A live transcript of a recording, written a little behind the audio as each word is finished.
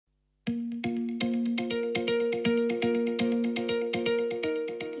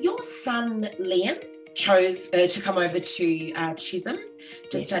your son, Liam, chose to come over to Chisholm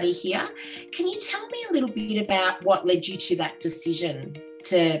to study here. Can you tell me a little bit about what led you to that decision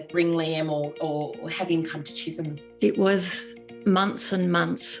to bring Liam or have him come to Chisholm? It was months and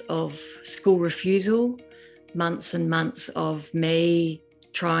months of school refusal, months and months of me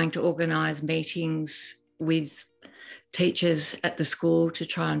trying to organise meetings with teachers at the school to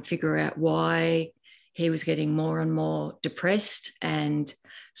try and figure out why he was getting more and more depressed and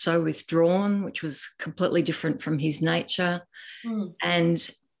so withdrawn, which was completely different from his nature. And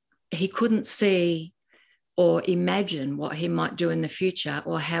he couldn't see or imagine what he might do in the future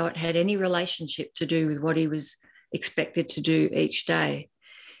or how it had any relationship to do with what he was expected to do each day.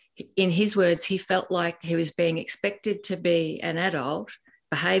 In his words, he felt like he was being expected to be an adult,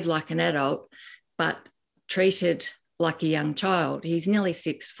 behave like an adult, but treated like a young child. He's nearly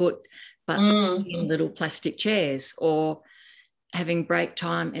 6 foot, but in little plastic chairs, or having break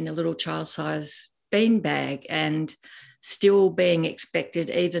time in a little child-size beanbag, and still being expected,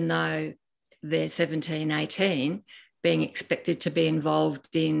 even though they're 17, 18, being expected to be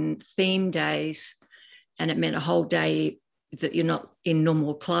involved in theme days, and it meant a whole day that you're not in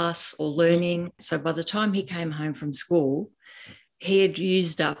normal class or learning. So by the time he came home from school, he had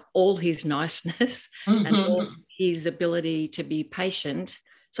used up all his niceness and all his ability to be patient.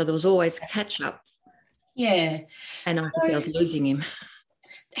 So there was always catch up. Yeah. And I could see I was losing him.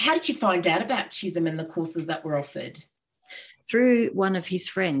 How did you find out about Chisholm and the courses that were offered? Through one of his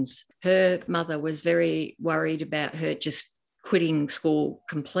friends. Her mother was very worried about her just quitting school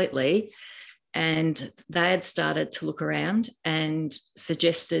completely, and they had started to look around and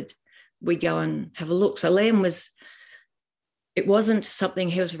suggested we go and have a look. So Liam it wasn't something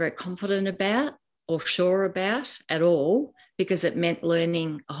he was very confident about or sure about at all, because it meant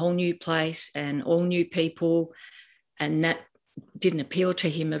learning a whole new place and all new people, and that didn't appeal to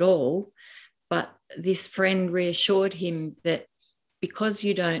him at all. But this friend reassured him that because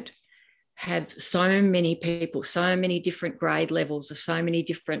you don't have so many people, so many different grade levels or so many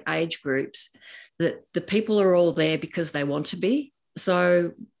different age groups, that the people are all there because they want to be.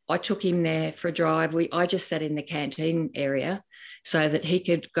 So I took him there for a drive. I just sat in the canteen area so that he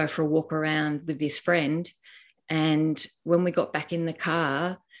could go for a walk around with this friend. And when we got back in the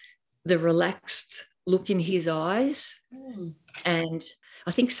car, the relaxed look in his eyes, and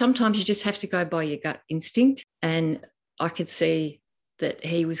I think sometimes you just have to go by your gut instinct. And I could see that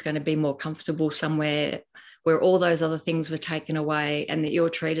he was going to be more comfortable somewhere where all those other things were taken away and that you're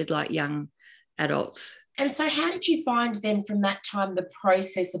treated like young adults. And so how did you find then from that time the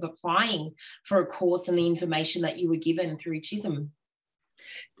process of applying for a course and the information that you were given through Chisholm?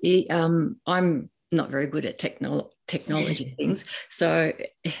 I'm not very good at technology things. So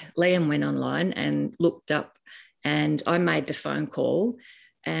Liam went online and looked up, and I made the phone call,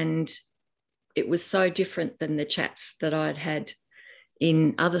 and it was so different than the chats that I'd had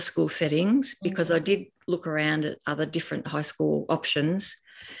in other school settings, because I did look around at other different high school options,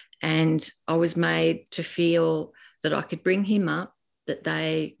 and I was made to feel that I could bring him up, that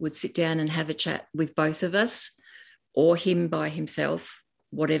they would sit down and have a chat with both of us, or him by himself,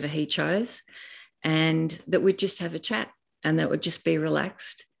 whatever he chose, and that we'd just have a chat and that would just be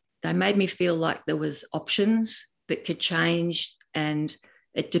relaxed. They made me feel like there was options that could change, and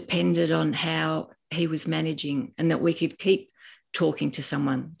it depended on how he was managing, and that we could keep talking to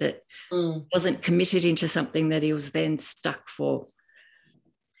someone that wasn't committed into something that he was then stuck for.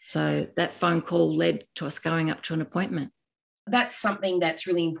 So that phone call led to us going up to an appointment. That's something that's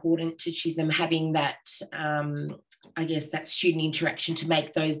really important to Chisholm, having that, I guess, that student interaction to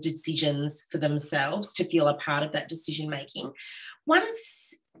make those decisions for themselves, to feel a part of that decision-making.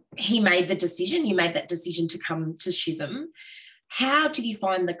 Once he made the decision, you made that decision to come to Chisholm, how did you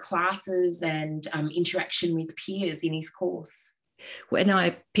find the classes and interaction with peers in his course? When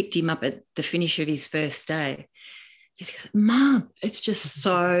I picked him up at the finish of his first day, he said, "Mum, it's just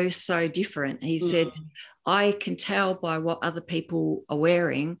so different." He said, "I can tell by what other people are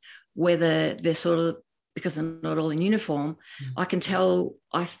wearing, whether they're sort of, because they're not all in uniform, I can tell."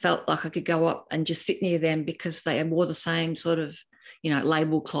 I felt like I could go up and just sit near them because they wore the same sort of,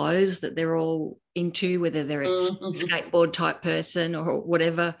 label clothes that they're all into, whether they're a skateboard type person or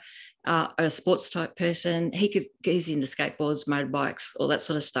whatever, a sports type person. He's into skateboards, motorbikes, all that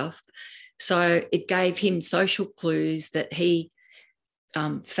sort of stuff. So it gave him social clues that he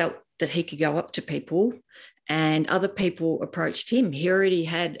felt that he could go up to people, and other people approached him. He already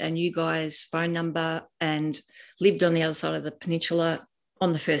had a new guy's phone number and lived on the other side of the peninsula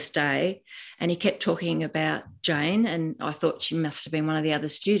on the first day, and he kept talking about Jane, and I thought she must have been one of the other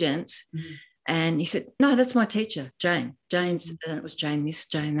students. And he said, no, that's my teacher, Jane. And it was Jane this,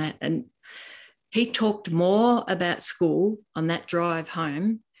 Jane that. And he talked more about school on that drive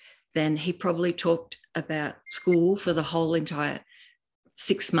home than he probably talked about school for the whole entire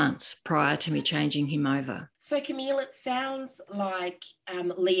 6 months prior to me changing him over. So, Camille, it sounds like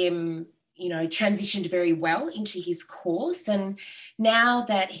Liam, transitioned very well into his course. And now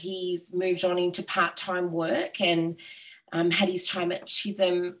that he's moved on into part-time work and had his time at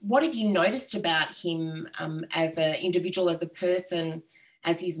Chisholm, what have you noticed about him as an individual, as a person,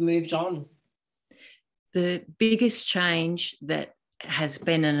 as he's moved on? The biggest change that has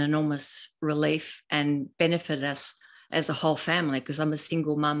been an enormous relief and benefited us as a whole family, because I'm a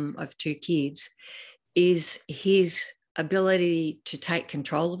single mum of 2 kids, is his ability to take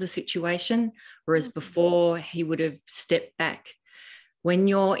control of the situation, whereas before he would have stepped back. When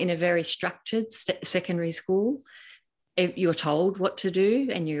you're in a very structured secondary school, you're told what to do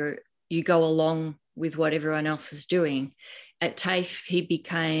and you go along with what everyone else is doing. At TAFE, he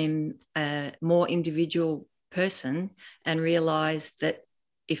became a more individual person and realised that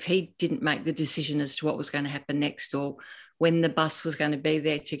if he didn't make the decision as to what was going to happen next, or when the bus was going to be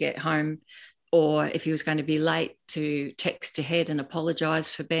there to get home, or if he was going to be late, to text ahead and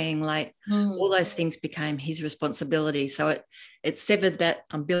apologise for being late, all those things became his responsibility. So it severed that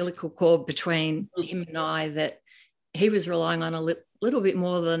umbilical cord between him and I that he was relying on a little bit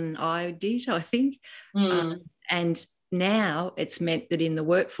more than I did, I think. And now it's meant that in the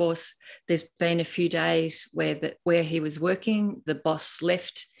workforce, there's been a few days where he was working, the boss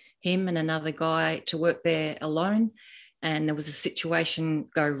left him and another guy to work there alone, and there was a situation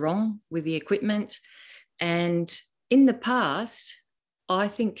go wrong with the equipment. And in the past, I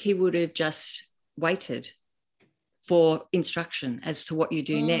think he would have just waited for instruction as to what you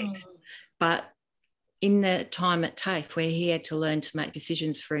do next. But in the time at TAFE, where he had to learn to make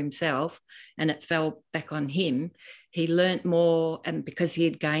decisions for himself and it fell back on him, he learnt more, and because he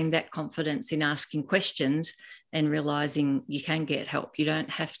had gained that confidence in asking questions and realising you can get help. You don't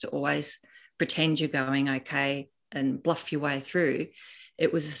have to always pretend you're going okay and bluff your way through.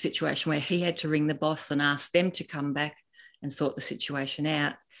 It was a situation where he had to ring the boss and ask them to come back and sort the situation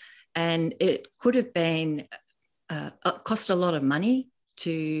out. And it could have been cost a lot of money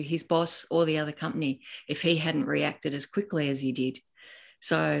to his boss or the other company if he hadn't reacted as quickly as he did.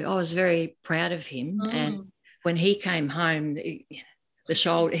 So I was very proud of him. And when he came home, the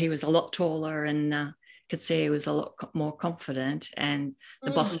shoulder, he was a lot taller and could see he was a lot more confident, and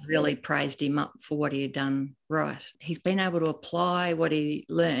the boss really praised him up for what he had done right. He's been able to apply what he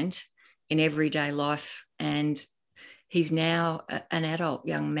learnt in everyday life, and he's now an adult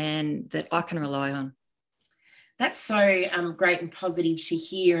young man that I can rely on. That's so great and positive to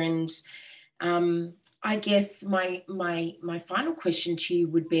hear. And I guess my final question to you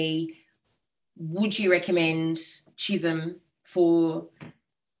would be, would you recommend Chisholm for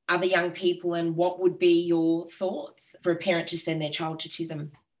other young people, and what would be your thoughts for a parent to send their child to Chisholm?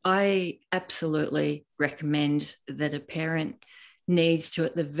 I absolutely recommend that a parent needs to,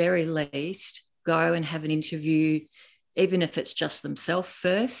 at the very least, go and have an interview, even if it's just themselves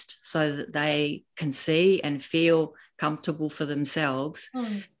first, so that they can see and feel comfortable for themselves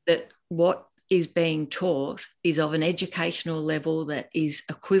that what is being taught is of an educational level that is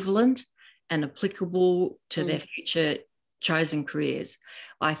equivalent and applicable to their future chosen careers.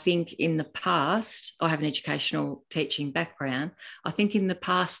 I think in the past, I have an educational teaching background. I think in the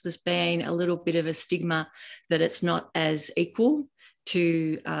past there's been a little bit of a stigma that it's not as equal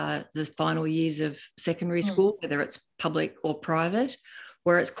to the final years of secondary school, whether it's public or private,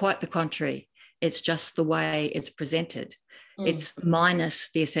 where it's quite the contrary. It's just the way it's presented. It's minus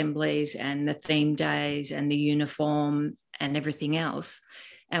the assemblies and the theme days and the uniform and everything else.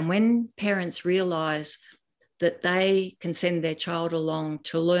 And when parents realise that they can send their child along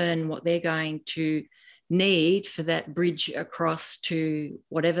to learn what they're going to need for that bridge across to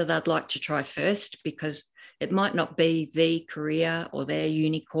whatever they'd like to try first, because it might not be the career or their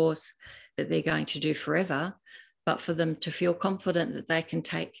uni course that they're going to do forever, but for them to feel confident that they can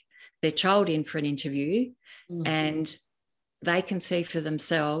take their child in for an interview and they can see for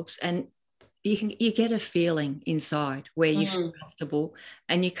themselves, and you get a feeling inside where you feel comfortable,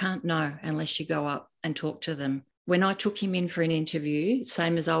 and you can't know unless you go up and talk to them. When I took him in for an interview,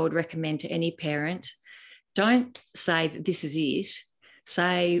 same as I would recommend to any parent, don't say that this is it.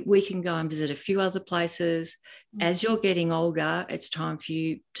 Say we can go and visit a few other places. As you're getting older, it's time for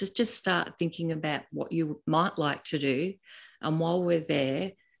you to just start thinking about what you might like to do. And while we're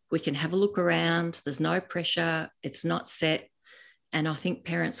there, we can have a look around. There's no pressure. It's not set. And I think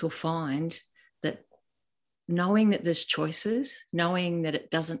parents will find that knowing that there's choices, knowing that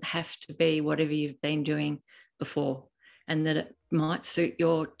it doesn't have to be whatever you've been doing before, and that it might suit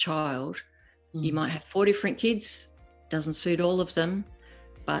your child. You might have 4 different kids, doesn't suit all of them,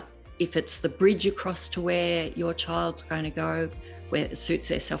 but if it's the bridge across to where your child's going to go, where it suits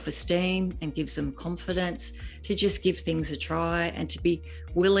their self-esteem and gives them confidence, to just give things a try and to be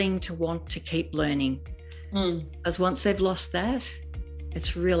willing to want to keep learning. Because once they've lost that,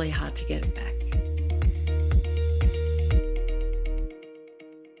 it's really hard to get it back.